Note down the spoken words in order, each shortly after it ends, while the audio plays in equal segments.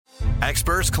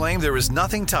Experts claim there is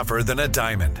nothing tougher than a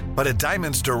diamond. But at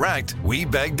Diamonds Direct, we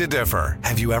beg to differ.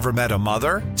 Have you ever met a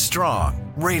mother?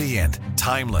 Strong, radiant,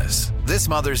 timeless. This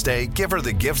Mother's Day, give her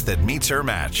the gift that meets her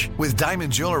match. With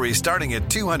diamond jewelry starting at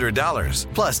 $200.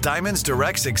 Plus, Diamonds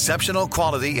Direct's exceptional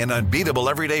quality and unbeatable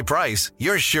everyday price,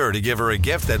 you're sure to give her a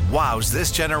gift that wows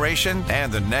this generation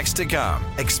and the next to come.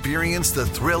 Experience the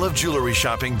thrill of jewelry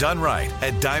shopping done right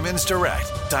at Diamonds Direct.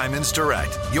 Diamonds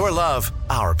Direct. Your love,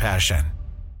 our passion.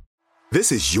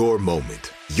 This is your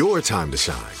moment, your time to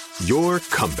shine, your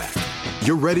comeback.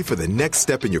 You're ready for the next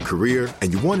step in your career,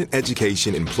 and you want an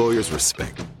education employers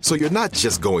respect. So you're not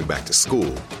just going back to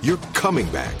school, you're coming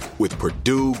back with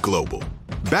Purdue Global.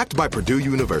 Backed by Purdue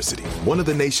University, one of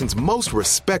the nation's most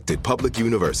respected public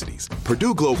universities,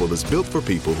 Purdue Global is built for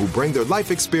people who bring their life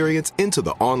experience into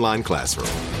the online classroom.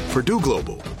 Purdue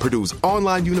Global, Purdue's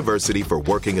online university for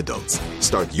working adults.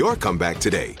 Start your comeback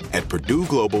today at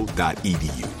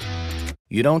purdueglobal.edu.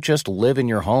 You don't just live in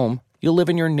your home, you live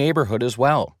in your neighborhood as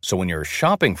well. So when you're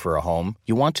shopping for a home,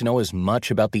 you want to know as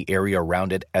much about the area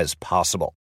around it as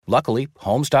possible. Luckily,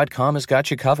 Homes.com has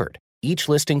got you covered. Each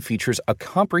listing features a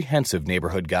comprehensive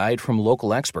neighborhood guide from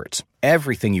local experts.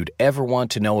 Everything you'd ever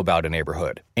want to know about a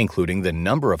neighborhood, including the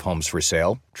number of homes for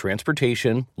sale,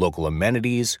 transportation, local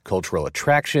amenities, cultural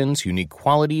attractions, unique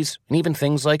qualities, and even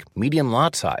things like median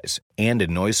lot size and a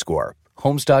noise score.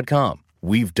 Homes.com.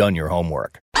 We've done your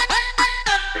homework.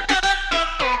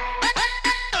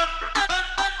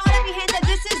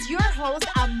 Host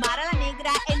Amara La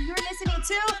Negra, and you're listening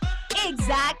to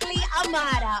Exactly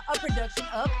Amara, a production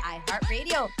of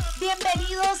iHeartRadio.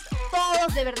 Bienvenidos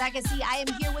todos, de verdad que sí. I am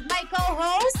here with my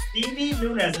co-host Stevie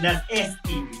Nunes, and that's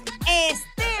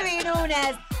Stevie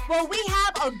Nunes. Well, we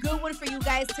have a good one for you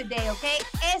guys today, okay?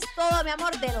 Es todo, mi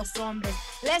amor, de los hombres.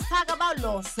 Let's talk about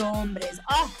los hombres.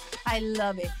 Oh, I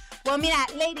love it. Well, mira,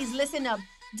 ladies, listen up.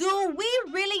 Do we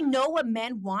really know what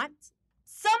men want?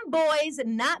 Some boys,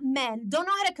 not men, don't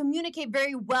know how to communicate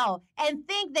very well and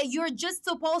think that you're just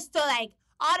supposed to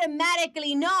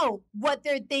automatically know what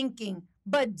they're thinking.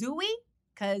 But do we?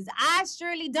 Because I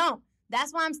surely don't.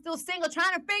 That's why I'm still single,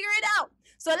 trying to figure it out.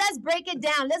 So let's break it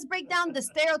down. Let's break down the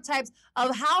stereotypes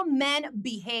of how men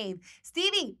behave.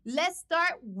 Stevie, let's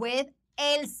start with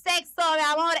el sexo, mi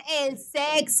amor, el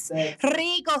sex.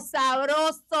 Rico,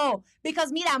 sabroso.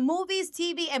 Because mira, movies,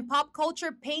 TV, and pop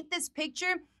culture paint this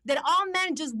picture that all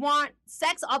men just want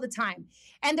sex all the time.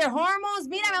 And their hormones,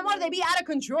 mira, mi amor, they be out of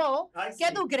control.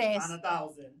 ¿Qué tú crees? On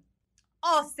 1,000.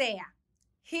 O sea,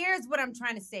 here's what I'm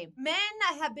trying to say. Men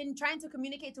have been trying to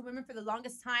communicate to women for the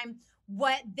longest time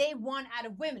what they want out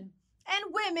of women. And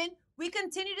women, we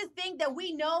continue to think that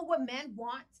we know what men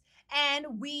want,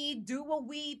 and we do what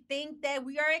we think that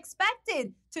we are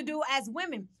expected to do as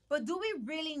women. But do we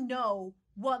really know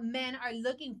what men are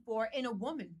looking for in a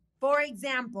woman? For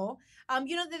example,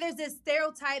 you know that there's this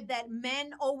stereotype that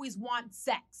men always want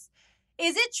sex.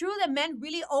 Is it true that men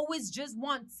really always just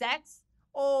want sex?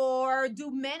 Or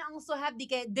do men also have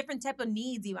different type of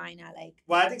needs, Ivana?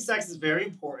 Well, I think sex is very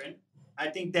important. I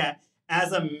think that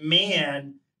as a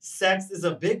man, sex is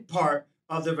a big part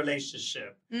of the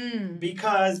relationship.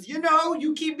 Because,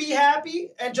 you keep me happy.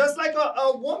 And just like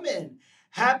a woman,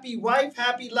 happy wife,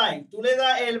 happy life. Tú le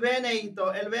das el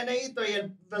veneito y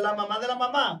la mamá de la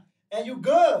mamá. And you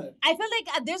good. I feel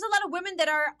like there's a lot of women that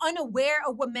are unaware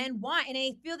of what men want. And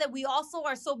I feel that we also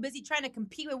are so busy trying to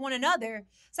compete with one another.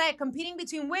 So competing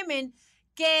between women,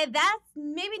 que that's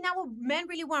maybe not what men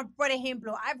really want. For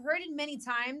ejemplo, I've heard it many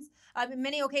times, in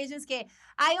many occasions, que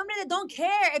hay hombres that don't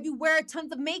care if you wear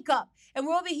tons of makeup. And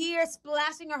we're over here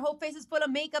splashing our whole faces full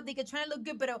of makeup. They could try to look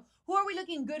good, but who are we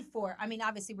looking good for? I mean,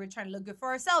 obviously, we're trying to look good for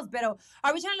ourselves, but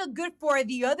are we trying to look good for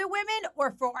the other women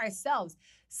or for ourselves?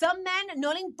 Some men no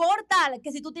le importa que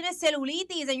si tú tienes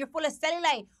celulitis and you're full of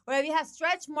cellulite, or if you have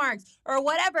stretch marks or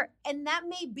whatever. And that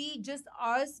may be just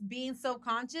us being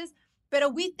self-conscious,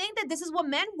 but we think that this is what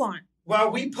men want.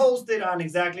 Well, we posted on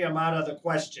Exactly Amara the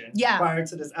question prior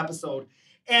to this episode.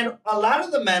 And a lot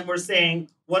of the men were saying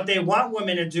what they want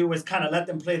women to do is kind of let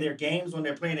them play their games when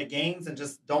they're playing their games and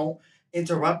just don't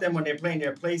interrupt them when they're playing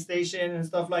their PlayStation and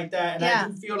stuff like that. And I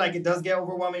do feel like it does get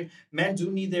overwhelming. Men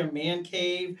do need their man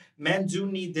cave. Men do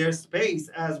need their space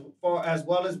as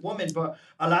well as women. But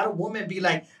a lot of women be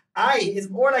like, it's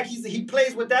more like he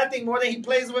plays with that thing more than he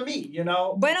plays with me,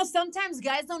 Bueno, sometimes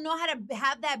guys don't know how to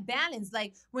have that balance.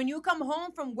 Like, when you come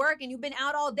home from work and you've been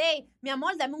out all day, mi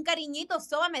amor, dame un cariñito,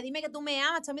 sóbame, dime que tú me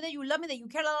amas, tell me that you love me, that you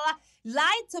care,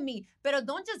 lie to me. Pero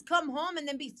don't just come home and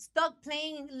then be stuck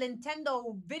playing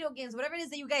Nintendo video games, whatever it is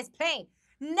that you guys play.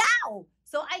 now.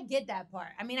 So I get that part.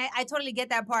 I mean, I totally get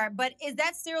that part. But is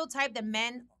that stereotype that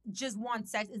men just want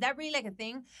sex? Is that really like a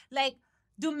thing? Like,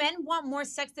 do men want more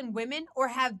sex than women, or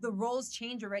have the roles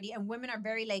changed already and women are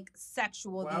very like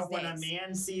sexual these days? Well, when a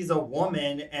man sees a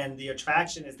woman and the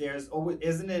attraction is there,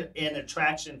 isn't it an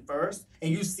attraction first?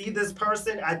 And you see this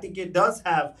person, I think it does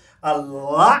have a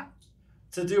lot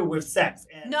to do with sex.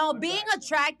 No, being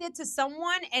attracted to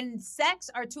someone and sex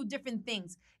are two different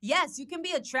things. Yes, you can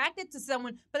be attracted to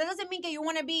someone, but that doesn't mean that you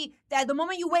want to be, that the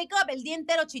moment you wake up, el día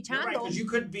entero chichando. Right, because you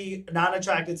could be not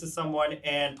attracted to someone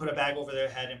and put a bag over their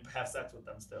head and have sex with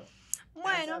them still.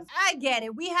 Bueno, I get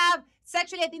it. We have,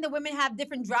 sexually, I think that women have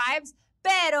different drives,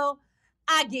 pero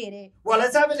I get it. Well,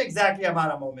 let's have an exactly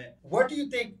amount of moment. What do you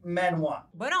think men want?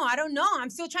 Bueno, I don't know.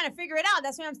 I'm still trying to figure it out.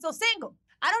 That's why I'm still single.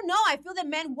 I don't know. I feel that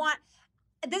men want,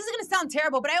 this is going to sound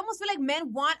terrible, but I almost feel like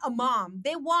men want a mom.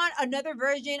 They want another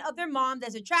version of their mom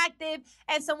that's attractive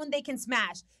and someone they can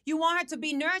smash. You want her to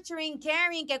be nurturing,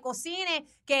 caring, que cocine,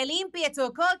 que limpie, to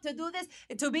cook, to do this,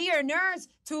 to be your nurse,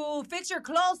 to fix your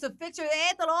clothes, to fix your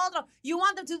esto, lo otro. You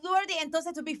want them to do everything,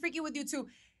 entonces to be freaky with you too.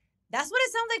 That's what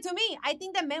it sounds like to me. I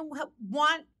think that men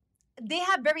want, they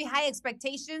have very high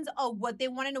expectations of what they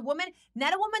want in a woman.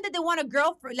 Not a woman that they want a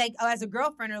girlfriend, like as a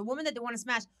girlfriend, or a woman that they want to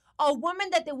smash. A woman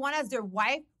that they want as their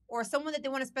wife, or someone that they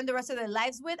want to spend the rest of their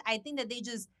lives with. I think that they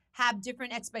just have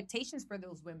different expectations for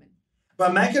those women.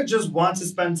 But men could just want to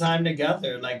spend time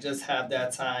together, like just have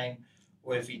that time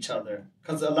with each other.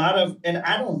 Because a lot of, and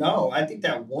I don't know, I think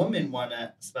that women want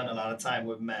to spend a lot of time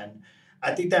with men.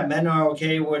 I think that men are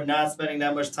okay with not spending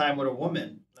that much time with a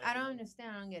woman. Like, I don't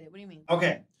understand. I don't get it. What do you mean?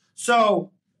 Okay.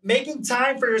 So making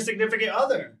time for your significant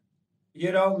other.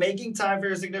 You know, making time for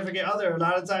your significant other, a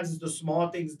lot of times it's the small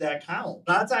things that count.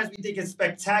 A lot of times we think it's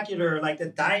spectacular, like the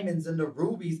diamonds and the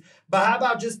rubies. But how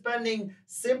about just spending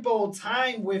simple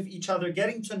time with each other,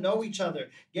 getting to know each other,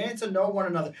 getting to know one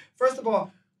another? First of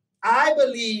all, I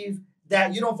believe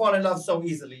that you don't fall in love so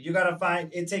easily. You got to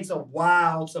find, it takes a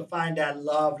while to find that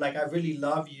love. Like, I really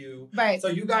love you. Right. So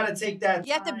you got to take that time.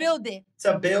 You have to build it.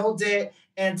 To build it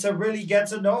and to really get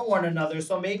to know one another.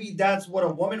 So maybe that's what a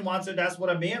woman wants, or that's what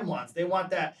a man wants. They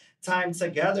want that time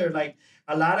together. Like,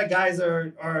 a lot of guys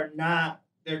are not,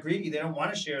 they're greedy. They don't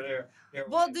want to share their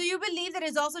Well, do you believe that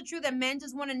it's also true that men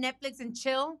just want to Netflix and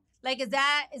chill? Like, is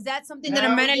that something that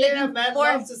a man are looking men for?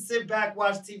 love to sit back,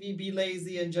 watch TV, be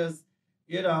lazy, and just,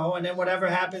 you know, and then whatever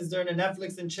happens during the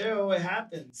Netflix and chill, it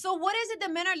happens. So what is it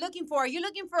that men are looking for? Are you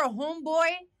looking for a homeboy?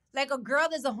 Like a girl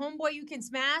that's a homeboy you can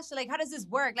smash? Like, how does this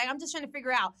work? Like, I'm just trying to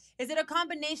figure out. Is it a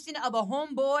combination of a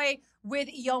homeboy with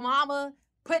your mama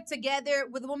put together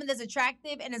with a woman that's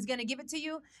attractive and is going to give it to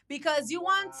you? Because you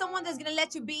want someone that's going to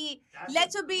let you be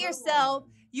yourself.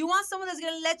 You want someone that's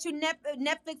going to let you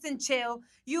Netflix and chill.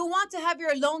 You want to have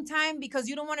your alone time because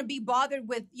you don't want to be bothered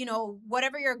with, you know,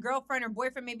 whatever your girlfriend or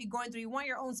boyfriend may be going through. You want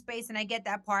your own space, and I get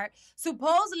that part.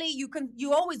 Supposedly,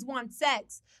 you always want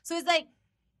sex. So it's like,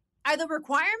 are the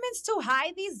requirements too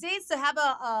high these days to have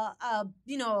a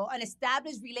you know, an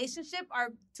established relationship? Or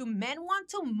do men want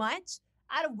too much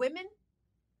out of women?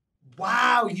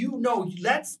 Wow, you know,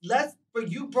 but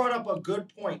you brought up a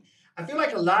good point. I feel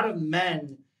like a lot of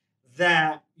men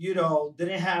that, you know,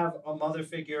 didn't have a mother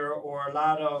figure, or a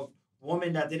lot of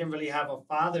women that didn't really have a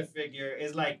father figure,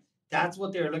 is like, that's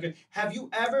what they're looking. Have you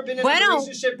ever been in a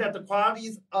relationship that the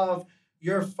qualities of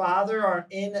your father are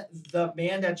in the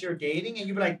man that you're dating, and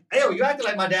you be like, hey, you acting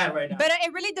like my dad right now? But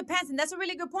it really depends, and that's a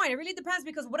really good point. It really depends,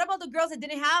 because what about the girls that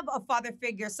didn't have a father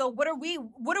figure? So what do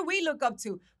we look up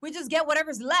to? We just get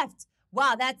whatever's left.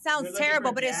 Wow, that sounds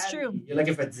terrible, but it's true. You're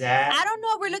looking for dad? I don't know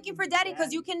if we're looking for daddy,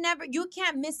 because you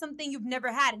can't miss something you've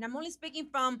never had. And I'm only speaking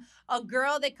from a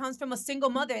girl that comes from a single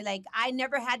mother. Like, I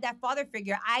never had that father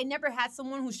figure. I never had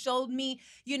someone who showed me,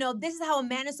 you know, this is how a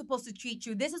man is supposed to treat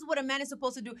you. This is what a man is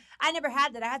supposed to do. I never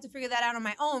had that. I had to figure that out on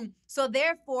my own. So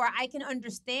therefore, I can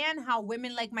understand how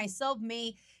women like myself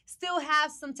may still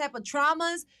have some type of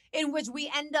traumas in which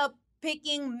we end up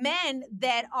picking men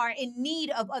that are in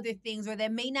need of other things, or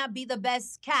that may not be the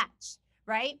best catch,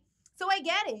 right? So I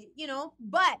get it, you know,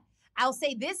 but I'll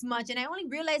say this much, and I only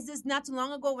realized this not too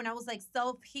long ago when I was like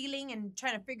self-healing and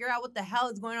trying to figure out what the hell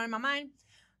is going on in my mind.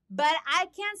 But I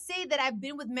can't say that I've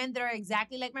been with men that are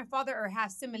exactly like my father or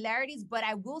have similarities, but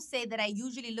I will say that I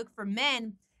usually look for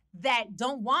men that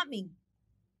don't want me.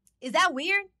 Is that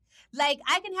weird? Like,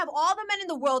 I can have all the men in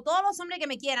the world, todos los hombres que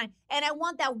me quieran, and I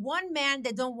want that one man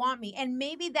that don't want me. And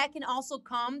maybe that can also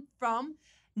come from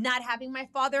not having my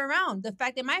father around. The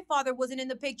fact that my father wasn't in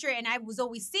the picture and I was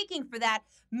always seeking for that,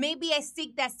 maybe I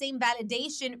seek that same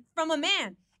validation from a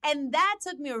man. And that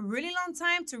took me a really long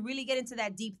time to really get into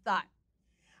that deep thought.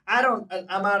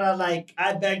 Amara, like,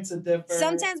 I beg to differ.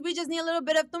 Sometimes we just need a little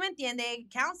bit of, tú me entiendes,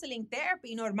 counseling,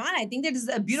 therapy, normal. I think that is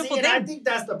a beautiful thing. I think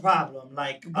that's the problem.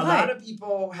 Like, a lot of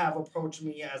people have approached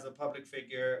me as a public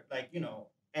figure, like, you know,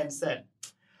 and said,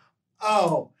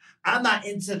 oh, I'm not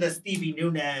into the Stevie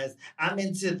Nunes. I'm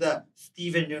into the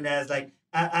Steven Nunes. Like,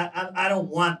 I don't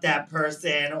want that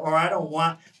person, or I don't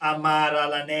want Amara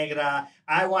La Negra.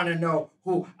 I want to know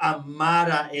who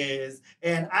Amara is.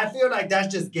 And I feel like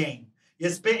that's just game. You're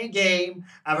spitting game.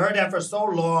 I've heard that for so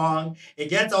long. It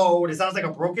gets old. It sounds like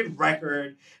a broken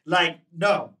record. Like,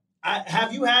 no.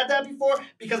 Have you had that before?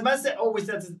 Because men always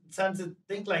tend to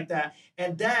think like that.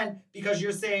 And then, because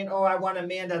you're saying, oh, I want a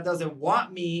man that doesn't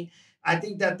want me, I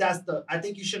think I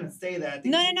think you shouldn't say that.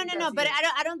 No. But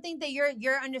I don't think that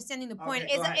you're understanding the point.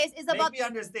 Okay, it's about. Make me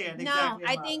understand. No,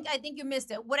 exactly. I think you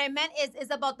missed it. What I meant is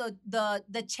about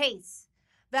the chase.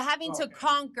 The having to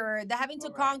conquer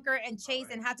and chase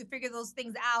and have to figure those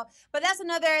things out. But that's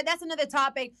another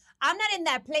topic. I'm not in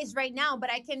that place right now, but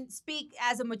I can speak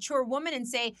as a mature woman and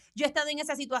say, yo he estado en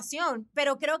esa situación,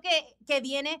 pero creo que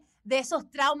viene de esos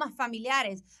traumas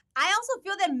familiares. I also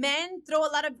feel that men throw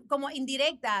a lot of como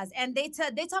indirectas, and they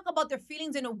talk about their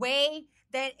feelings in a way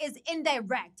that is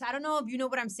indirect. I don't know if you know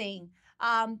what I'm saying.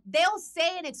 They'll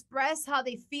say and express how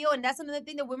they feel, and that's another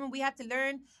thing that women, we have to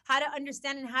learn how to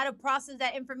understand and how to process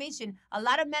that information. A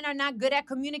lot of men are not good at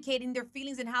communicating their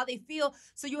feelings and how they feel,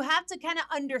 so you have to kind of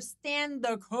understand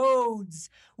the codes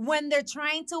when they're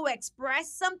trying to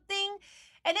express something.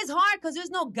 And it's hard because there's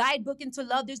no guidebook into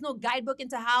love. There's no guidebook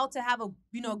into how to have a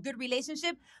good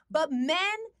relationship. But men,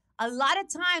 a lot of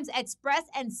times, express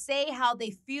and say how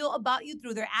they feel about you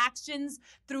through their actions,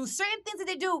 through certain things that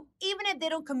they do, even if they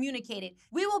don't communicate it.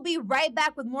 We will be right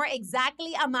back with more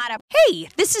Exactly Amara. Hey,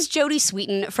 this is Jody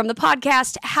Sweeten from the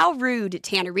podcast How Rude,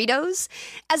 Tanneritos.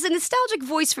 As a nostalgic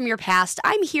voice from your past,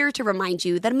 I'm here to remind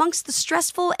you that amongst the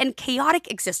stressful and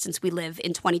chaotic existence we live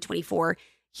in 2024,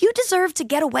 you deserve to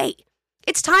get away.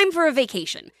 It's time for a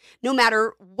vacation, no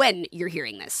matter when you're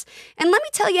hearing this. And let me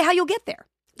tell you how you'll get there.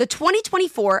 The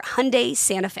 2024 Hyundai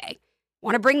Santa Fe.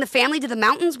 Want to bring the family to the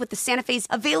mountains with the Santa Fe's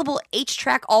available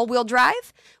H-Track all-wheel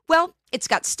drive? Well, it's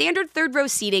got standard third-row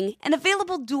seating and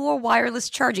available dual wireless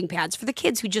charging pads for the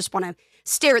kids who just want to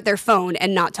stare at their phone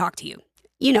and not talk to you.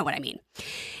 You know what I mean.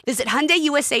 Visit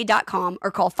HyundaiUSA.com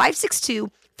or call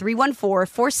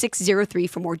 562-314-4603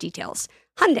 for more details.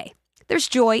 Hyundai. There's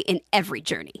joy in every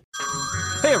journey.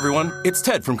 Hey everyone, it's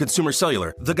Ted from Consumer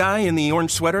Cellular, the guy in the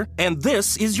orange sweater, and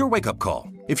this is your wake-up call.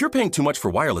 If you're paying too much for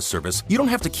wireless service, you don't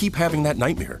have to keep having that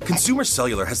nightmare. Consumer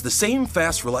Cellular has the same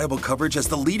fast, reliable coverage as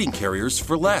the leading carriers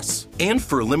for less. And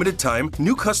for a limited time,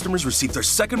 new customers receive their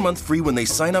second month free when they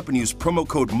sign up and use promo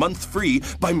code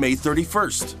MONTHFREE by May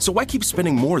 31st. So why keep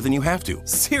spending more than you have to?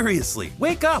 Seriously,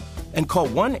 wake up and call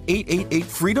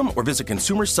 1-888-FREEDOM or visit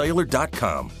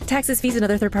consumercellular.com. Taxes, fees, and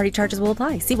other third-party charges will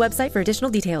apply. See website for additional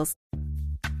details.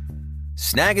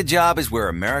 Snag a Job is where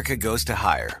America goes to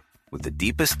hire, with the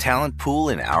deepest talent pool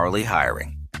in hourly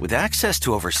hiring. With access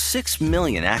to over 6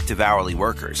 million active hourly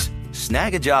workers,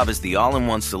 Snag a Job is the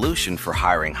all-in-one solution for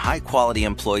hiring high-quality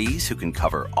employees who can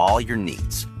cover all your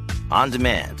needs. On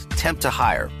demand, temp to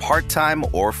hire, part-time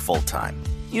or full-time.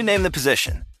 You name the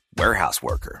position. Warehouse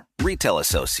worker, retail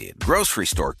associate, grocery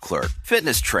store clerk,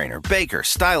 fitness trainer, baker,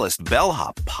 stylist,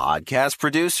 bellhop, podcast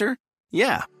producer.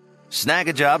 Yeah, Snag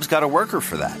a Job's got a worker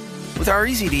for that. With our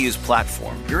easy-to-use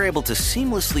platform, you're able to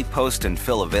seamlessly post and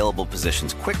fill available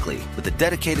positions quickly with a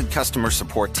dedicated customer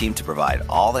support team to provide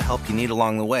all the help you need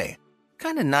along the way.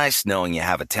 Kind of nice knowing you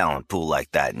have a talent pool like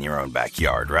that in your own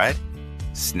backyard, right?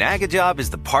 Snag a Job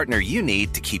is the partner you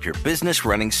need to keep your business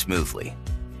running smoothly.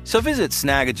 So visit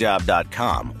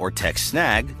snagajob.com or text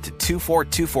SNAG to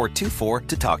 242424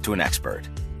 to talk to an expert.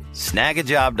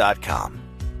 Snagajob.com,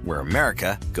 where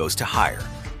America goes to hire.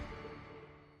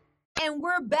 And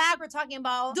we're back. We're talking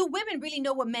about, do women really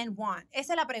know what men want?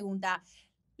 Esa es la pregunta.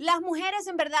 Las mujeres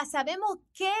en verdad sabemos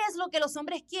qué es lo que los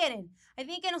hombres quieren. I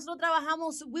think que nosotros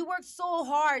trabajamos, we work so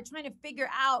hard trying to figure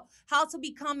out how to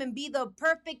become and be the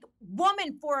perfect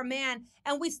woman for a man,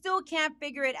 and we still can't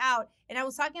figure it out. And I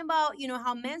was talking about,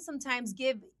 how men sometimes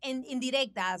give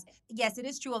indirectas. Yes, it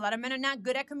is true. A lot of men are not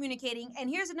good at communicating. And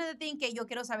here's another thing que yo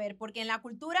quiero saber, porque en la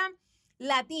cultura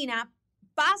latina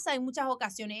pasa en muchas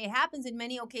ocasiones. It happens in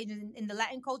many occasions in the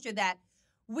Latin culture that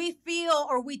we feel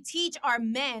or we teach our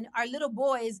men, our little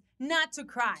boys, not to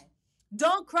cry.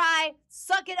 Don't cry.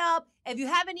 Suck it up. If you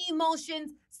have any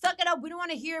emotions, suck it up. We don't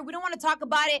want to hear it. We don't want to talk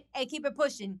about it, and keep it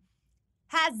pushing.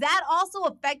 Has that also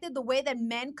affected the way that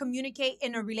men communicate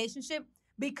in a relationship?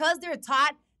 Because they're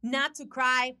taught not to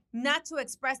cry, not to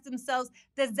express themselves,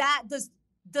 does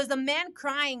does a man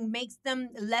crying makes them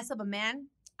less of a man?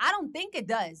 I don't think it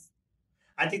does.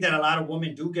 I think that a lot of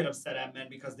women do get upset at men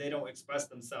because they don't express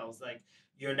themselves. Like,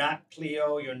 you're not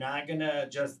Cleo. You're not going to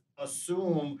just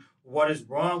assume what is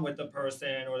wrong with the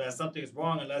person or that something is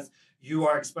wrong unless you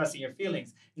are expressing your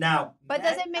feelings. Now, but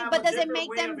does it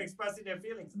make them expressing their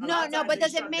feelings? But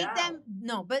does it make them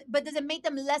but does it make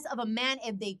them less of a man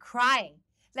if they cry?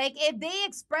 Like, if they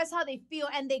express how they feel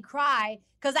and they cry,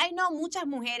 because I know muchas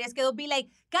mujeres que they'll be like,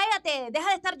 cállate,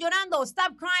 deja de estar llorando,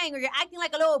 stop crying, or you're acting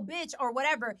like a little bitch or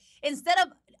whatever, instead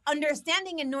of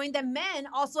understanding and knowing that men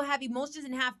also have emotions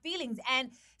and have feelings. And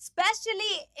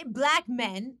especially black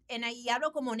men, and ahí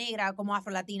hablo como negra, como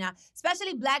afro-latina,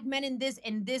 especially black men in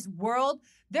this world,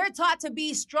 they're taught to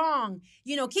be strong,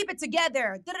 keep it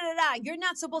together, You're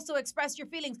not supposed to express your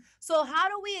feelings. So how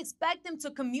do we expect them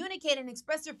to communicate and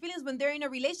express their feelings when they're in a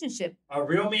relationship? A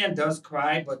real man does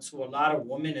cry, but to a lot of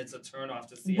women, it's a turnoff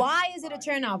to see. Why is it a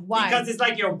turnoff? Why? Because it's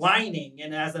like you're whining,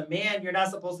 and as a man, you're not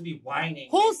supposed to be whining.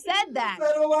 Who said that?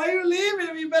 Pero why are you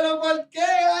leaving me? Pero ¿por qué?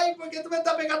 Ay, ¿por qué tú me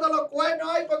estás pegando los cuernos?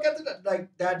 Ay, ¿por qué tú... Like,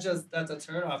 that's a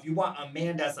turnoff. You want a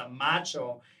man that's a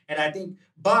macho, and I think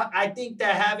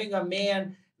that having a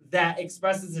man that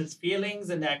expresses his feelings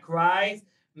and that cries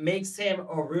makes him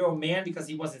a real man because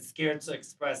he wasn't scared to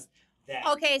express that.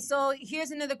 Okay, so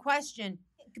here's another question.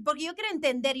 Porque yo quiero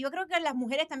entender, yo creo que las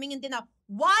mujeres también entiendan,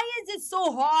 why is it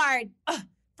so hard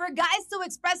for guys to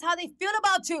express how they feel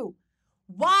about you?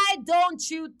 Why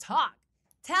don't you talk?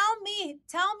 Tell me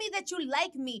that you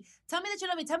like me. Tell me that you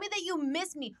love me. Tell me that you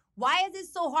miss me. Why is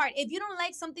it so hard? If you don't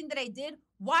like something that I did,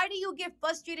 why do you get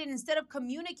frustrated instead of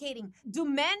communicating? Do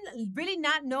men really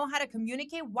not know how to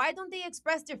communicate? Why don't they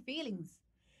express their feelings?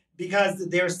 Because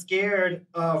they're scared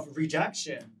of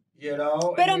rejection,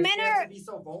 But men are... to be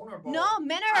so vulnerable. No,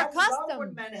 men are accustomed. I love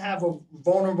when men have a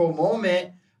vulnerable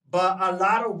moment, but a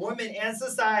lot of women and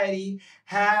society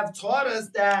have taught us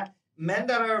that men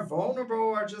that are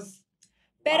vulnerable are just...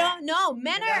 Pero no,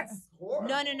 men are...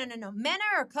 No. Men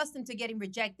are accustomed to getting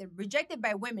rejected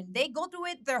by women. They go through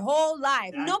it their whole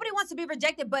life. Nobody wants to be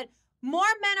rejected, but more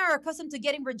men are accustomed to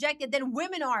getting rejected than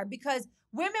women are, because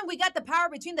women, we got the power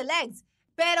between the legs.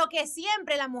 Pero que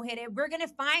siempre las mujeres, we're going to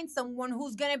find someone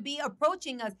who's going to be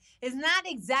approaching us. It's not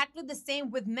exactly the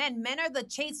same with men. Men are the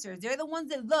chasers. They're the ones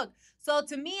that look. So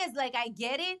to me, it's like, I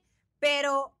get it,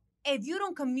 pero... If you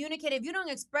don't communicate, if you don't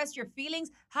express your feelings,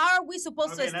 how are we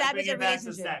supposed to establish a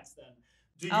relationship? Back to sex, then.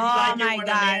 Do you like it when a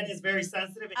man is very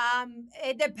sensitive?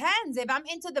 It depends. If I'm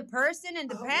into the person, it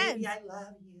depends. Baby, I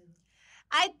love you.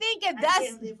 I think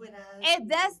if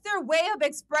that's their way of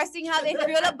expressing how they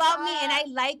feel about me and I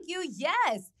like you,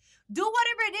 yes. Do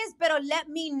whatever it is, pero let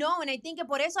me know. And I think que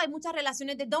por eso hay muchas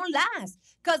relaciones that don't last.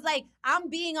 Because, like, I'm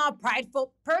being all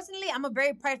prideful. Personally, I'm a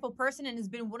very prideful person, and it's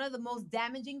been one of the most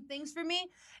damaging things for me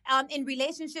in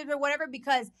relationships or whatever,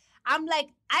 because I'm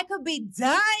like, I could be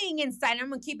dying inside, and I'm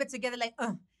going to keep it together like,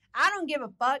 I don't give a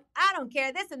fuck. I don't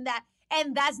care, this and that.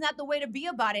 And that's not the way to be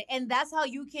about it. And that's how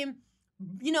you can...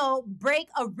 break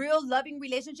a real loving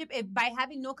relationship by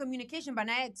having no communication, by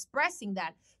not expressing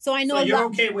that. So I know. So you're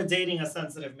okay with dating a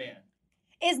sensitive man?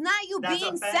 It's not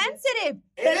being sensitive.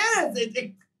 It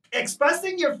is.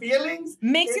 Expressing your feelings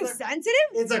makes you sensitive?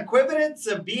 It's equivalent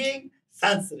to being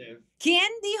sensitive. ¿Quién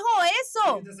dijo eso?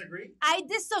 Do you disagree? I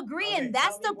disagree, okay, and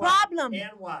that's the problem.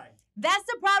 And why? That's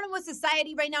the problem with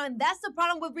society right now, and that's the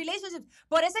problem with relationships.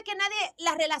 Por eso es que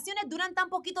las relaciones duran tan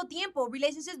poquito tiempo.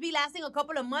 Relationships be lasting a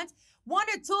couple of months, 1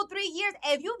 or 2, 3 years.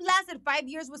 If you've lasted 5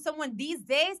 years with someone these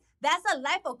days, that's a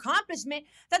life accomplishment.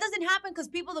 That doesn't happen because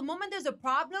people, the moment there's a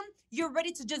problem, you're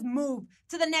ready to just move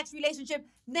to the next relationship.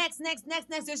 Next.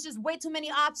 There's just way too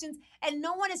many options, and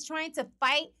no one is trying to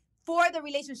fight for the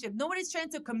relationship. Nobody's trying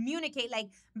to communicate like,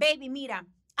 baby, mira,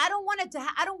 I don't want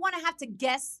to have to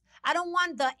guess. I don't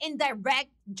want the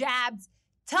indirect jabs.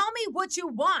 Tell me what you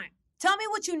want. Tell me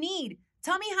what you need.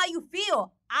 Tell me how you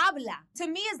feel. Habla. To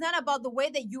me, it's not about the way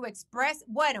that you express.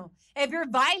 Bueno, if you're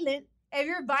violent,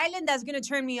 that's going to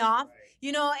turn me off.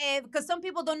 Because some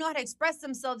people don't know how to express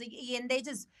themselves and they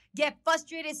just get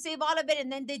frustrated, save all of it,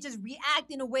 and then they just react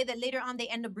in a way that later on they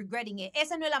end up regretting it.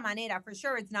 Esa no es la manera. For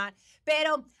sure it's not.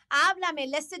 Pero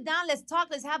háblame. Let's sit down. Let's talk.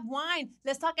 Let's have wine.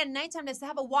 Let's talk at nighttime. Let's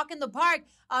have a walk in the park.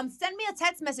 Send me a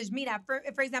text message. Mira,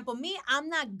 for example, me, I'm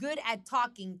not good at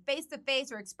talking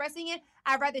face-to-face or expressing it.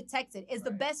 I'd rather text it. It's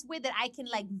the best way that I can,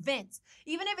 like, vent.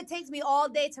 Even if it takes me all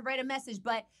day to write a message,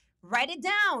 but write it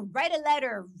down, write a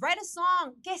letter, write a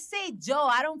song. Que sé yo?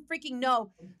 I don't freaking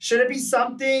know. Should it be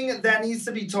something that needs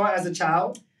to be taught as a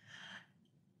child?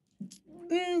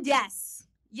 Yes.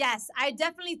 Yes, I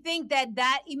definitely think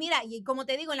that, y mira, y como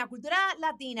te digo, en la cultura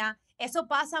latina, eso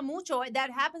pasa mucho. That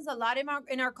happens a lot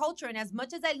in our culture. And as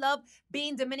much as I love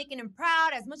being Dominican and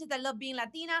proud, as much as I love being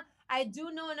Latina, I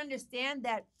do know and understand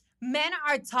that men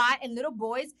are taught, and little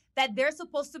boys, that they're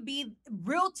supposed to be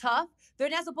real tough. They're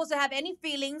not supposed to have any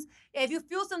feelings. If you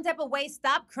feel some type of way,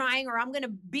 stop crying, or I'm going to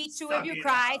beat you if you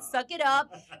cry. Suck it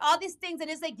up. All these things. And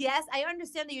it's like, yes, I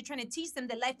understand that you're trying to teach them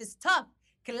that life is tough.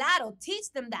 Claro,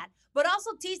 teach them that. But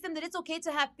also teach them that it's okay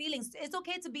to have feelings. It's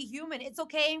okay to be human. It's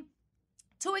okay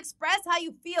to express how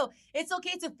you feel. It's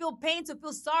okay to feel pain, to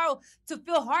feel sorrow, to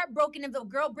feel heartbroken if the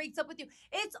girl breaks up with you.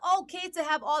 It's okay to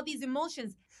have all these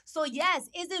emotions. So yes,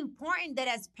 it's important that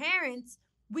as parents,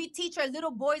 we teach our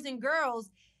little boys and girls,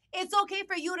 it's okay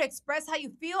for you to express how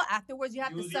you feel. Afterwards, you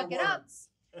have to suck it up.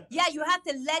 Yeah, you have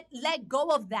to let go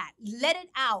of that. Let it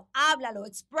out. Háblalo,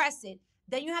 express it.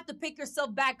 Then you have to pick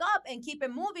yourself back up and keep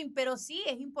it moving. Pero sí,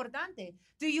 es importante.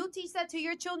 Do you teach that to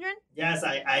your children? Yes,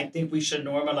 I think we should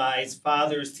normalize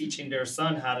fathers teaching their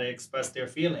son how to express their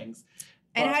feelings.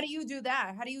 And how do you do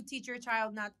that? How do you teach your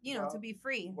child not, to be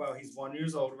free? Well, he's 1 year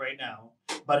old right now.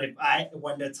 But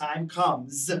when the time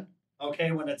comes, I'm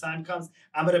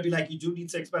going to be like, you do need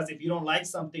to express. If you don't like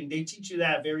something, they teach you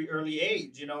that at a very early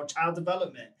age, child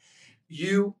development.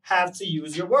 You have to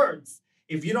use your words.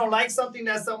 If you don't like something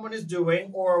that someone is doing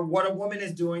or what a woman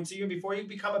is doing to you before you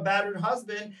become a battered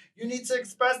husband, you need to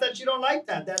express that you don't like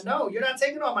that. That no, you're not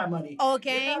taking all my money.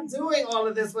 Okay. You're not doing all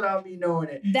of this without me knowing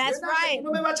it. That's right.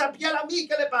 Like,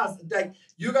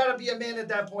 you got to be a man at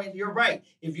that point. You're right.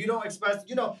 If you don't express,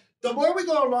 the more we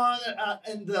go along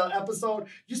in the episode,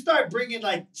 you start bringing,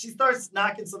 she starts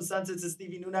knocking some sense into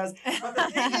Stevie Nunes. But the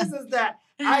thing is that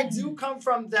I do come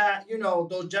from that,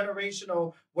 those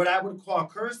generational, what I would call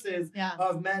curses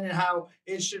of men and how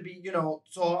it should be,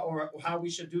 taught or how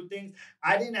we should do things.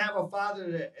 I didn't have a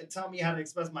father to tell me how to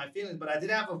express my feelings, but I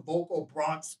did have a vocal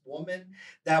Bronx woman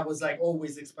that was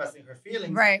always expressing her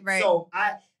feelings. Right. So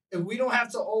we don't have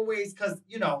to always, because,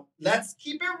 let's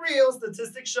keep it real.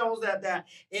 Statistics shows that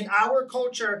in our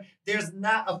culture, there's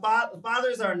not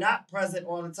fathers are not present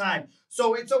all the time.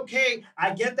 So it's okay.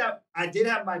 I get that. I did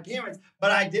have my parents,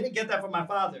 but I didn't get that from my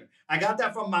father. I got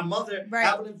that from my mother,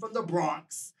 Evelyn from the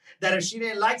Bronx, that if she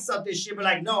didn't like something, she'd be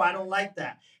like, no, I don't like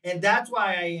that. And that's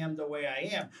why I am the way I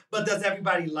am. But does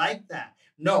everybody like that?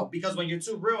 No, because when you're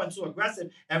too real and too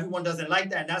aggressive, everyone doesn't like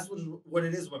that. And that's what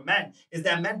it is with men, is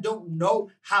that men don't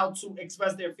know how to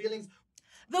express their feelings.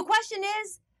 The question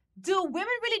is, do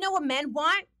women really know what men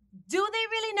want? Do they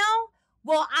really know?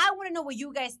 Well, I want to know what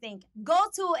you guys think. Go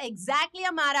to Exactly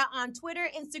Amara on Twitter,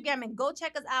 Instagram, and go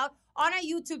check us out on our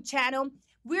YouTube channel.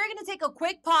 We're going to take a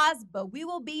quick pause, but we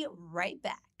will be right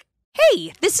back.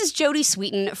 Hey, this is Jodie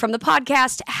Sweetin from the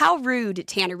podcast How Rude,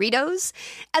 Tanneritos.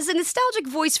 As a nostalgic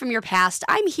voice from your past,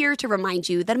 I'm here to remind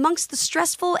you that amongst the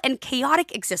stressful and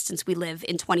chaotic existence we live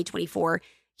in 2024,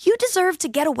 you deserve to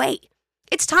get away.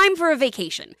 It's time for a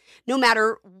vacation, no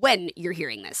matter when you're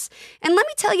hearing this. And let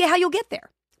me tell you how you'll get there.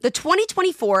 The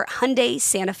 2024 Hyundai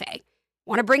Santa Fe.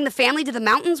 Want to bring the family to the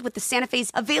mountains with the Santa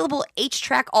Fe's available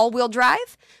H-Track all-wheel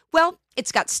drive? Well,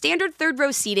 it's got standard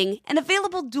third-row seating and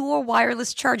available dual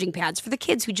wireless charging pads for the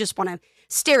kids who just want to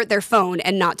stare at their phone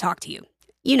and not talk to you.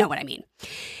 You know what I mean.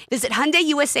 Visit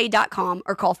HyundaiUSA.com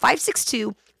or call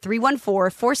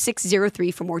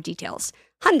 562-314-4603 for more details.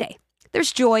 Hyundai,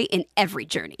 there's joy in every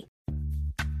journey.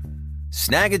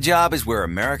 Snag a Job is where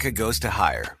America goes to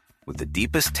hire, with the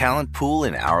deepest talent pool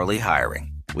in hourly hiring.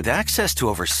 With access to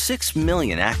over 6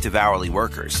 million active hourly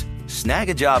workers, Snag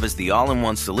a Job is the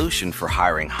all-in-one solution for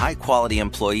hiring high-quality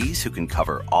employees who can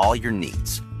cover all your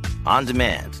needs. On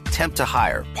demand, temp to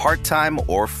hire, part-time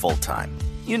or full-time.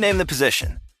 You name the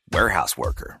position. Warehouse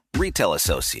worker, retail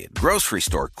associate, grocery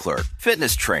store clerk,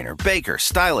 fitness trainer, baker,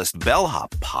 stylist,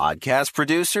 bellhop, podcast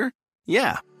producer.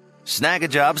 Yeah, Snag a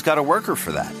Job's got a worker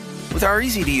for that. With our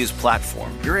easy-to-use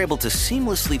platform, you're able to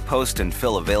seamlessly post and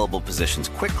fill available positions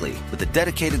quickly with a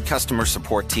dedicated customer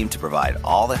support team to provide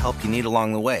all the help you need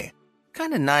along the way.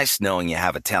 Kind of nice knowing you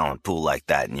have a talent pool like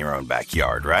that in your own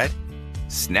backyard, right?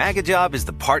 Snag a Job is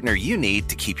the partner you need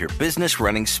to keep your business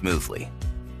running smoothly.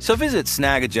 So visit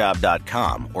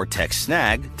snagajob.com or text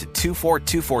snag to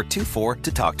 242424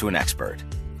 to talk to an expert.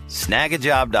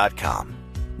 Snagajob.com,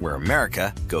 where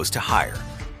America goes to hire.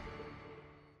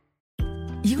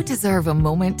 You deserve a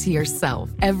moment to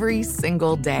yourself every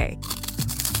single day.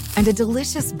 And a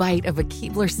delicious bite of a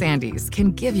Keebler Sandies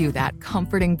can give you that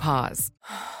comforting pause.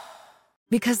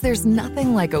 Because there's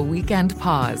nothing like a weekend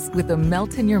pause with the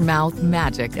melt-in-your-mouth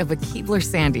magic of a Keebler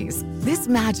Sandies. This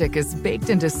magic is baked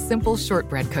into simple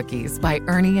shortbread cookies by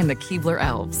Ernie and the Keebler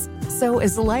Elves. So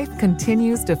as life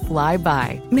continues to fly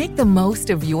by, make the most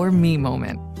of your me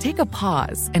moment. Take a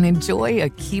pause and enjoy a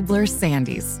Keebler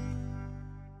Sandies.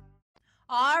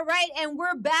 All right, and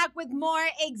we're back with more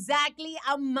Exactly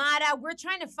Amara. We're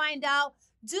trying to find out,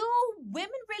 do women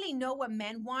really know what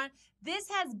men want? This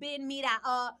has been,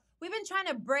 we've been trying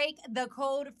to break the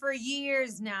code for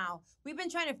years now. We've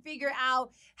been trying to figure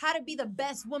out how to be the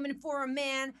best woman for a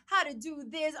man, how to do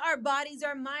this, our bodies,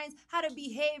 our minds, how to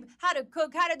behave, how to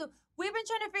cook, how to do. We've been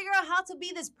trying to figure out how to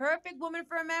be this perfect woman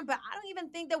for a man, but I don't even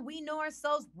think that we know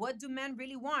ourselves. What do men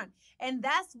really want? And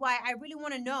that's why I really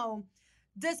want to know,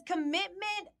 does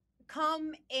commitment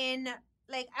come in,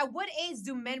 like, at what age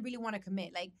do men really want to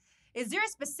commit? Like, is there a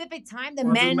specific time that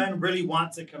do men really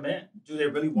want to commit? Do they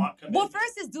really want commitment? Well,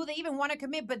 first is, do they even want to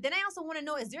commit? But then I also want to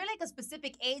know, is there like a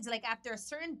specific age, like after a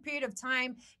certain period of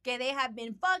time, they have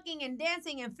been fucking and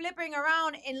dancing and flipping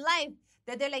around in life,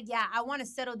 that they're like, yeah, I want to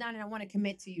settle down and I want to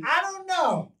commit to you? I don't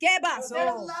know. ¿Qué pasó?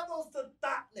 There's levels to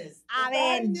thoughtness. A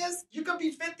ver. You could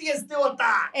be 50 and still a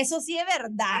thought. Eso sí es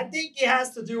verdad. I think it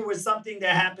has to do with something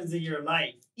that happens in your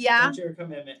life. Yeah. Not your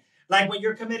commitment. Like when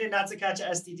you're committed not to catch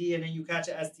an STD and then you catch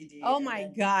an STD. Oh my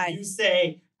God. You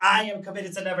say, I am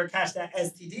committed to never catch that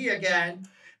STD again.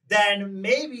 Then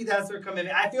maybe that's their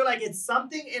commitment. I feel like it's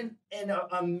something in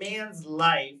a man's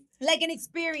life. Like an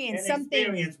experience.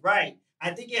 Experience, right.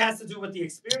 I think it has to do with the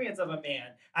experience of a man.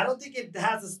 I don't think it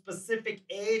has a specific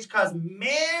age because,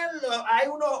 man, hay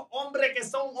unos hombres que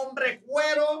son hombre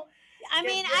cuero. I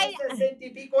mean,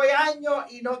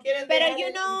 pero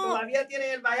you know, todavía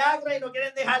tienen el Viagra y no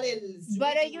quieren dejar el.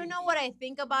 But you know what I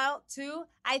think about too?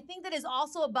 I think that it's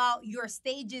also about your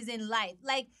stages in life.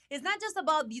 Like, it's not just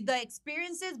about the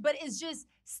experiences, but it's just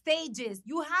stages.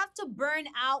 You have to burn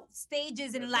out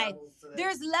stages in life.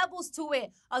 There's levels to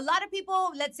it. A lot of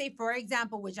people, let's say, for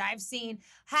example, which I've seen,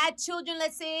 had children,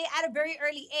 let's say, at a very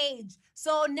early age.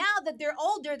 So now that they're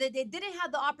older, that they didn't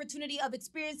have the opportunity of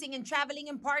experiencing and traveling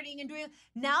and partying and doing,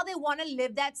 now they want to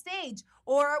live that stage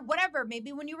or whatever.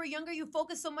 Maybe when you were younger, you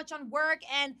focused so much on work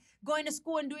and going to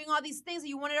school and doing all these things that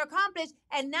you wanted to accomplish.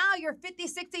 And now you're 50,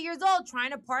 60 years old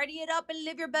trying to party it up and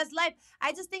live your best life.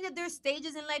 I just think that there's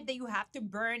stages in life that you have to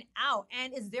burn out.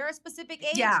 And is there a specific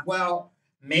age? Yeah. Well,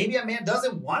 maybe a man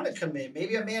doesn't want to commit.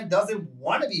 Maybe a man doesn't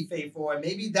want to be faithful. And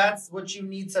maybe that's what you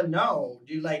need to know.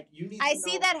 I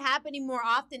see that happening more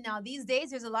often now. These days,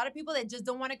 there's a lot of people that just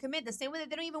don't want to commit. The same way that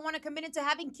they don't even want to commit into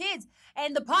having kids.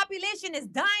 And the population is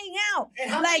dying out.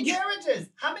 And how many marriages?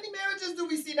 How many marriages do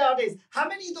we see nowadays? How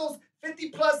many of those 50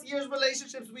 plus years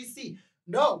relationships we see?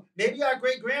 No, maybe our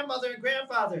great-grandmother and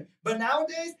grandfather. But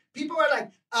nowadays, people are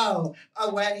like, oh,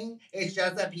 a wedding is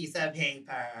just a piece of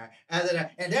paper.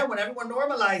 And then when everyone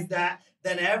normalized that,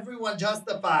 then everyone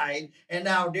justified. And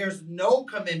now there's no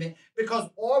commitment because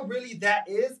all really that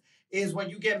is when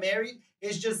you get married,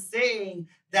 it's just saying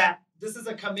that this is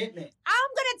a commitment. I'm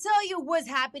going to tell you what's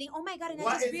happening. Oh, my God. And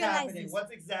I just realized this.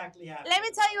 What's exactly happening? Let me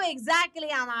tell you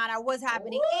exactly, Amara, what's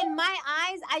happening. Ooh. In my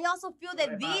eyes, I also feel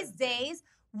that these days,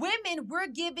 women were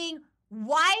giving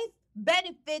wife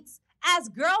benefits as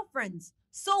girlfriends.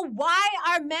 So why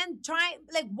are men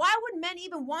why would men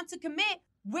even want to commit?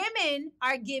 Women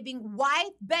are giving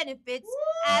wife benefits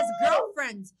as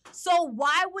girlfriends. So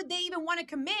why would they even want to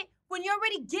commit when you're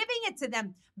already giving it to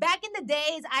them? Back in the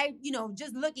days,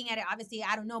 just looking at it, obviously,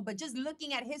 I don't know, but just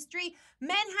looking at history,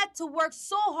 men had to work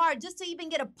so hard just to even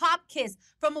get a pop kiss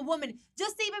from a woman,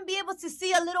 just to even be able to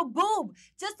see a little boob,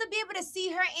 just to be able to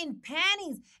see her in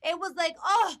panties. It was like,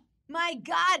 oh, my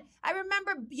God. I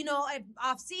remember,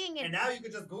 of seeing it. And now you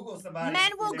could just Google somebody.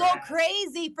 Men will go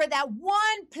crazy for that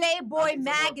one Playboy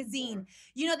magazine.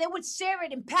 They would share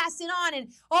it and pass it on. And,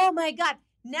 oh, my God.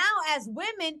 Now, as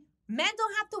women, men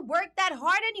don't have to work that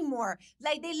hard anymore.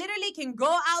 Like, they literally can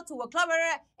go out to a club.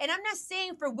 And I'm not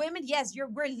saying for women, yes,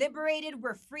 we're liberated,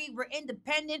 we're free, we're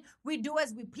independent, we do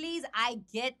as we please. I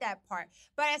get that part.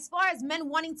 But as far as men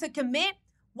wanting to commit,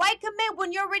 why commit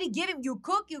when you're already giving? You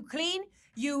cook, you clean,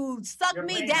 you suck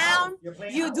me down,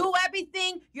 you do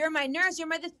everything. You're my nurse, you're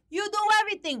my this. You do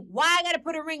everything. Why I got to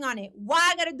put a ring on it? Why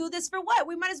I got to do this for what?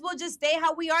 We might as well just stay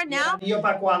how we are now.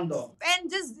 And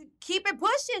just keep it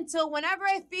pushing till whenever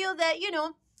I feel that,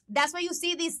 that's why you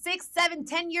see these 6, 7,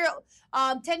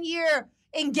 10-year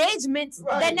engagements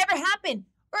that never happen.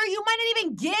 Or you might not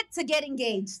even get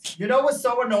engaged. You know what's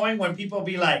so annoying when people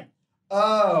be like,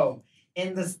 oh,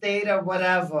 in the state of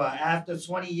whatever, after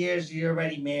 20 years, you're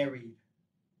already married.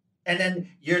 And then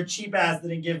your cheap ass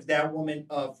didn't give that woman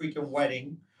a freaking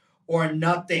wedding. or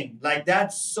nothing. Like,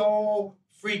 that's so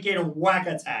freaking whack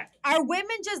attack. Are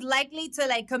women just likely to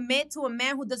like commit to a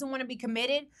man who doesn't want to be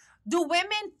committed? Do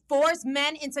women force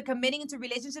men into committing into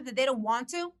relationships that they don't want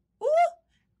to?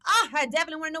 I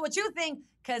definitely want to know what you think,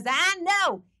 because I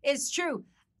know it's true.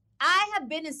 I have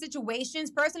been in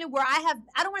situations personally where I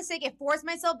don't want to say get forced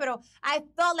myself, but I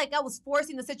felt like I was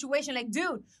forcing the situation. Like,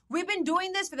 dude, we've been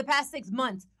doing this for the past 6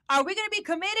 months. Are we going to be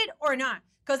committed or not?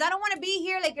 Because I don't want to be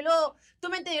here like a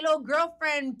little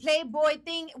girlfriend playboy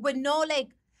thing with no,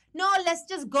 let's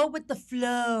just go with the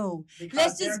flow. Because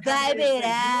let's just vibe it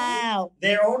out.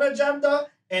 Their own agenda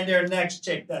and their next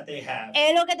chick that they have.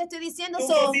 Es lo que te estoy diciendo. Tú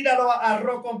cocinas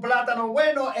arroz con plátano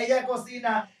bueno, ella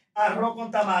cocina arroz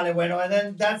con tamales bueno, and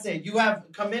then that's it. You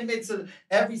have commitment to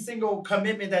every single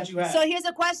commitment that you have. So here's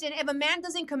a question. If a man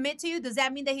doesn't commit to you, does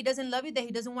that mean that he doesn't love you, that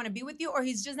he doesn't want to be with you, or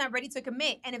he's just not ready to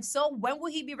commit? And if so, when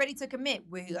will he be ready to commit?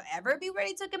 Will he ever be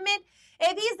ready to commit?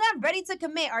 If he's not ready to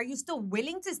commit, are you still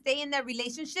willing to stay in that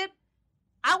relationship?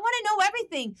 I want to know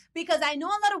everything, because I know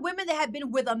a lot of women that have been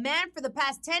with a man for the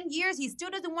past 10 years. He still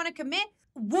doesn't want to commit.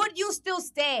 Would you still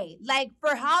stay? Like,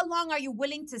 for how long are you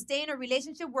willing to stay in a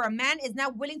relationship where a man is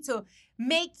not willing to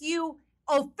make you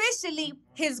officially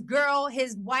his girl,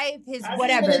 his wife, his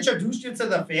whatever? Has he even introduced you to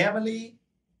the family?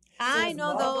 I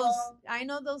know those. I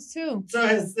know those too.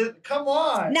 So come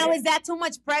on. Now, is that too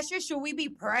much pressure? Should we be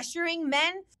pressuring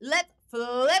men? Let's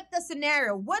flip the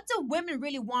scenario. What do women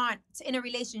really want in a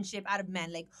relationship out of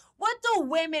men? Like, what do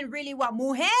women really want?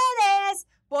 Mujeres,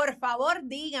 por favor,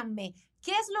 díganme,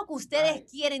 ¿qué es lo que ustedes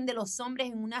quieren de los hombres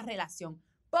en una relación?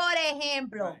 Por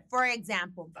ejemplo, for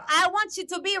example, I want you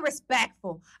to be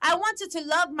respectful. I want you to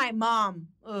love my mom.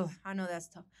 Ugh, I know that's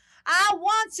tough. I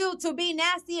want you to be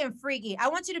nasty and freaky. I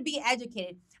want you to be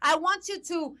educated. I want you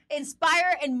to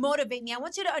inspire and motivate me. I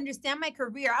want you to understand my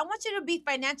career. I want you to be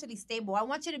financially stable. I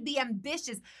want you to be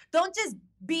ambitious. Don't just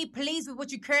be pleased with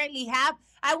what you currently have.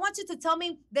 I want you to tell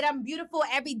me that I'm beautiful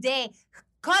every day.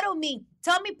 Cuddle me.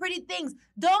 Tell me pretty things.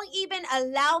 Don't even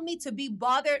allow me to be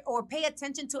bothered or pay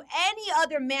attention to any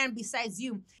other man besides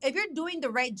you. If you're doing the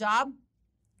right job,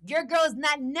 your girl is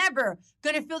never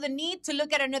going to feel the need to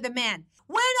look at another man.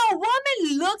 When a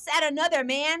woman looks at another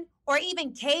man or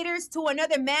even caters to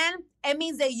another man, it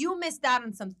means that you missed out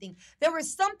on something. There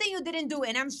was something you didn't do,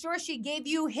 and I'm sure she gave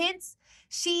you hints.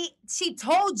 She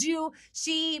told you,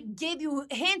 she gave you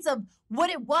hints of what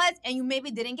it was, and you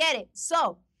maybe didn't get it.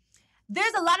 So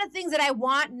there's a lot of things that I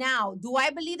want now. Do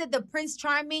I believe that the Prince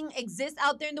Charming exists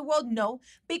out there in the world? No,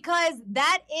 because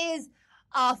that is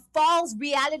a false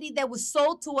reality that was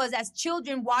sold to us as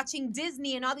children watching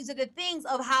Disney and all these other things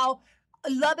of how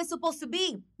love is supposed to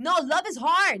be. No, love is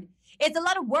hard. It's a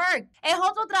lot of work. Es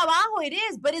otro trabajo, it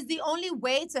is, but it's the only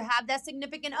way to have that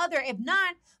significant other. If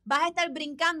not, vas a estar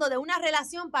brincando de una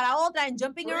relación para otra and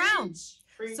jumping around.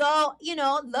 So,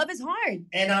 love is hard.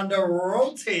 And on the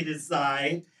rotated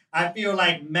side, I feel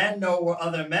like men know what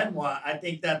other men want. I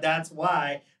think that's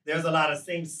why there's a lot of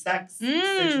same-sex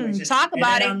situations. Talk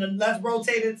about it. Let's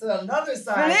rotate it to another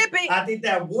side. I think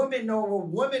that women know what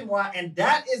women want, and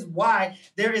that is why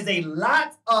there is a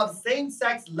lot of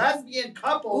same-sex lesbian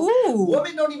couples. Ooh.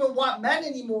 Women don't even want men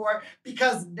anymore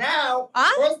because now,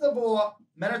 first of all,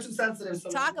 men are too sensitive. So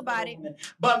talk about it.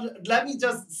 But let me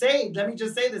just say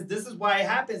this. This is why it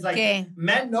happens. Like,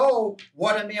 men know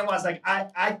what a man wants. Like,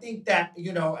 I think that,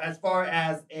 as far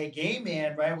as a gay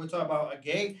man, right? We're talking about a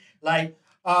gay,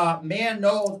 man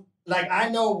knows, I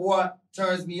know what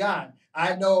turns me on.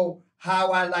 I know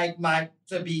how I like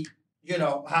to be,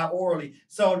 how orally.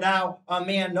 So now a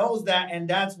man knows that, and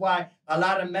that's why a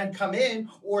lot of men come in,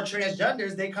 or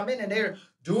transgenders, they come in and they're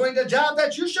doing the job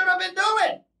that you should have been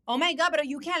doing. Oh my God, but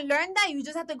you can't learn that. You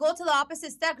just have to go to the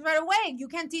opposite sex right away. You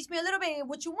can't teach me a little bit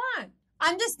what you want.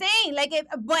 I'm just saying,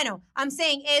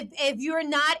 if you're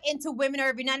not into women, or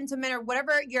if you're not into men, or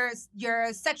whatever your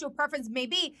sexual preference may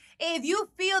be, if you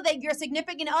feel that your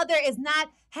significant other is not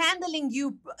handling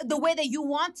you the way that you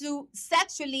want to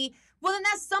sexually, well, then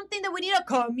that's something that we need to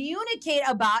communicate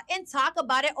about and talk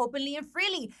about it openly and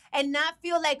freely, and not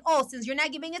feel like, oh, since you're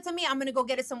not giving it to me, I'm going to go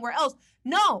get it somewhere else.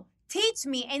 No, teach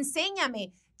me,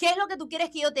 enséñame. ¿Qué es lo que tú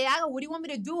quieres que yo te haga? What do you want me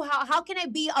to do? How can I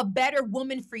be a better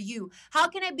woman for you? How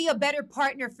can I be a better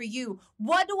partner for you?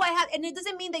 What do I have? And it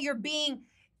doesn't mean that you're being,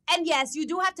 and yes, you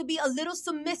do have to be a little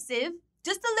submissive,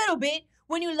 just a little bit,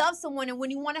 when you love someone and when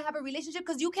you want to have a relationship,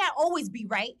 because you can't always be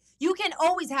right. You can't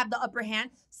always have the upper hand.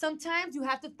 Sometimes you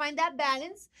have to find that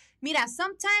balance. Mira,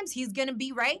 sometimes he's going to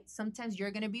be right. Sometimes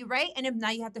you're going to be right. And if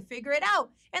not, you have to figure it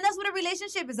out. And that's what a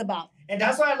relationship is about. And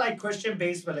that's why I like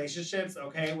Christian-based relationships,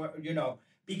 okay?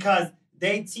 Because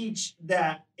they teach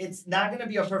that it's not going to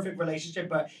be a perfect relationship,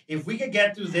 but if we could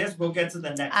get through this, we'll get to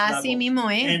the next level.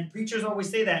 Mismo, eh? And preachers always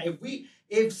say that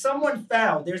if someone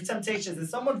fell, there's temptations, if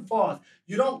someone falls,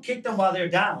 you don't kick them while they're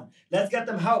down. Let's get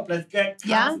them help. Let's get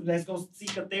counseling. Let's go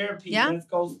seek a therapy. Let's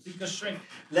go seek a shrink.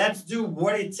 Let's do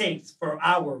what it takes for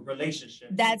our relationship.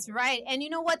 That's right. And you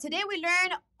know what? Today we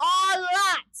learned a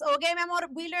lot. Okay, mi amor?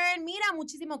 We learned,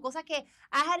 muchísimo cosas que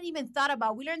I hadn't even thought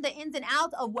about. We learned the ins and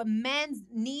outs of what men's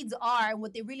needs are and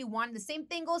what they really want. The same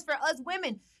thing goes for us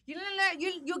women. You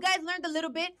guys learned a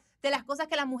little bit de las cosas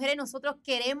que las mujeres nosotros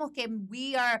queremos, que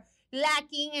we are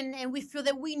lacking and we feel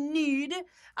that we need.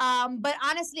 But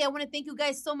honestly, I want to thank you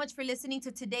guys so much for listening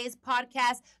to today's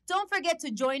podcast. Don't forget to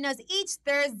join us each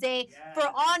Thursday for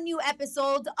all new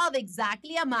episodes of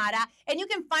Exactly Amara. And you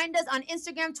can find us on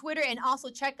Instagram, Twitter, and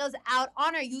also check us out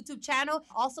on our YouTube channel.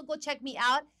 Also go check me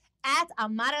out at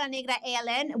Amara La Negra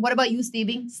ALN. What about you,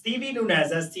 Stevie? Stevie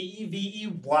Nunez,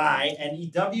 STEVEYNEWNEZ.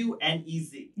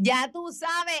 Ya tú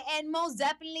sabes, and most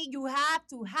definitely you have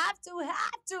to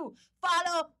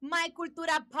follow My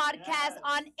Cultura Podcast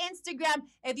on Instagram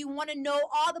if you want to know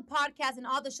all the podcasts and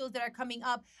all the shows that are coming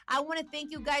up. I want to thank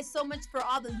you guys so much for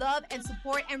all the love and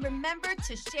support, and remember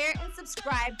to share and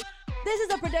subscribe. This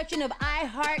is a production of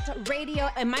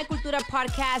iHeartRadio and My Cultura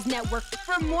Podcast Network.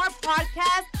 For more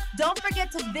podcasts, don't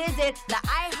forget to visit the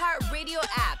iHeartRadio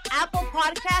app, Apple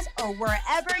Podcasts, or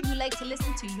wherever you like to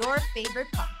listen to your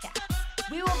favorite podcasts.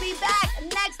 We will be back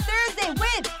next Thursday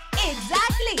with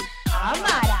Exactly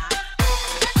Amara.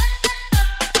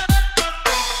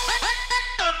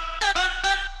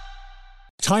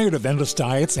 Tired of endless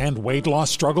diets and weight loss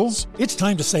struggles? It's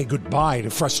time to say goodbye to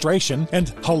frustration and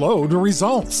hello to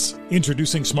results.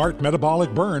 Introducing Smart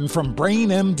Metabolic Burn from Brain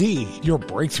MD, your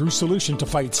breakthrough solution to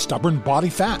fight stubborn body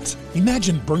fat.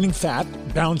 Imagine burning fat,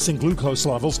 balancing glucose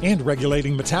levels, and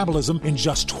regulating metabolism in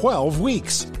just 12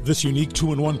 weeks. This unique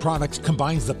 2-in-1 product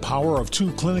combines the power of 2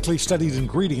 clinically studied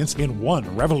ingredients in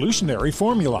one revolutionary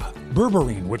formula.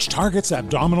 Berberine, which targets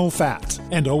abdominal fat,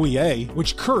 and OEA,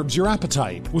 which curbs your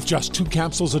appetite. With just 2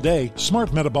 capsules a day,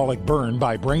 Smart Metabolic Burn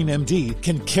by Brain MD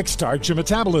can kickstart your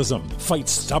metabolism, fight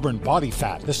stubborn body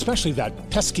fat, especially that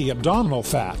pesky abdominal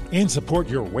fat, and support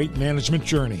your weight management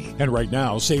journey. And right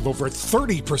now, save over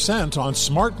 30% on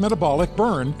Smart Metabolic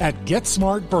Burn at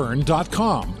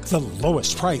GetSmartBurn.com. The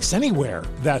lowest price anywhere.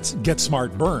 That's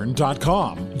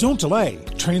GetSmartBurn.com. Don't delay.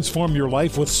 Transform your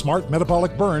life with Smart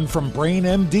Metabolic Burn from Brain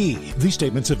MD. These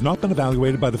statements have not been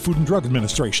evaluated by the Food and Drug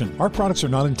Administration. Our products are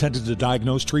not intended to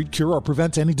diagnose, treat, cure, or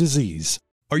prevent any disease.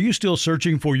 Are you still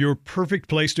searching for your perfect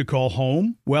place to call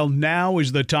home? Well, now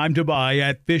is the time to buy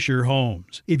at Fisher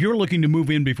Homes. If you're looking to move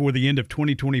in before the end of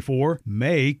 2024,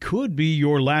 May could be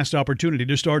your last opportunity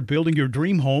to start building your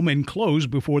dream home and close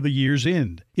before the year's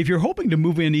end. If you're hoping to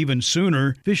move in even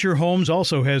sooner, Fisher Homes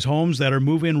also has homes that are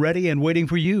move-in ready and waiting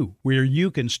for you, where you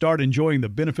can start enjoying the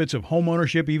benefits of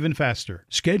homeownership even faster.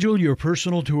 Schedule your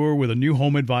personal tour with a new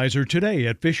home advisor today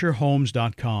at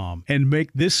FisherHomes.com and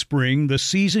make this spring the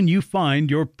season you find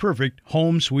your perfect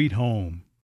home sweet home.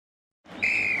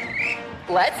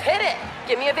 Let's hit it.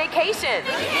 Give me a vacation.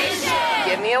 Vacation.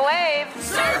 Give me a wave.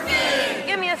 Surfing.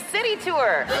 Give me a city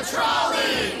tour. The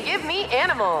trolley. Give me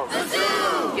animals. The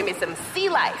zoo. Give me some sea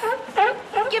life.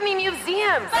 Give me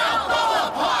museums.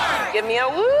 Balboa Park. Give me a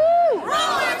woo.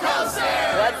 Roller coaster.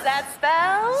 What's that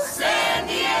spell? San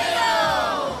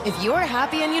Diego. If you're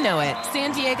happy and you know it,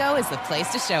 San Diego is the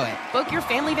place to show it. Book your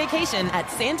family vacation at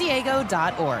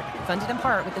sandiego.org. Funded in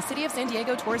part with the City of San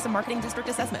Diego Tourism Marketing District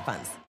Assessment Funds.